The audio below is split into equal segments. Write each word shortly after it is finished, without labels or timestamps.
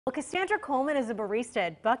Well, Cassandra Coleman is a barista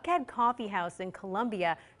at Buckhead Coffee House in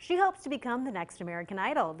Columbia. She hopes to become the next American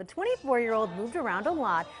Idol. The 24-year-old moved around a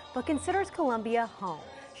lot, but considers Columbia home.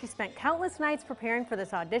 She spent countless nights preparing for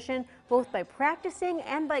this audition, both by practicing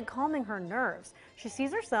and by calming her nerves. She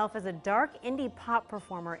sees herself as a dark indie pop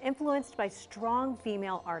performer influenced by strong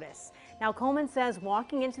female artists. Now, Coleman says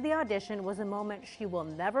walking into the audition was a moment she will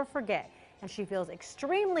never forget, and she feels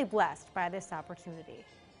extremely blessed by this opportunity.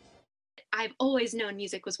 I've always known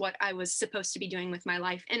music was what I was supposed to be doing with my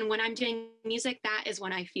life. And when I'm doing music, that is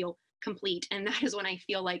when I feel complete. And that is when I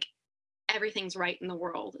feel like everything's right in the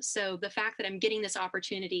world. So the fact that I'm getting this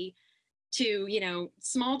opportunity to,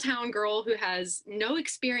 small town girl who has no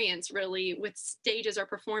experience really with stages or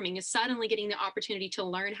performing is suddenly getting the opportunity to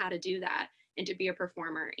learn how to do that and to be a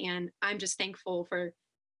performer. And I'm just thankful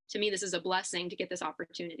to me, this is a blessing to get this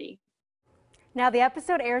opportunity. Now, the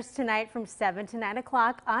episode airs tonight from 7 to 9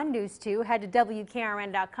 o'clock on News 2. Head to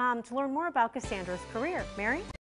WKRN.com to learn more about Cassandra's career. Mary?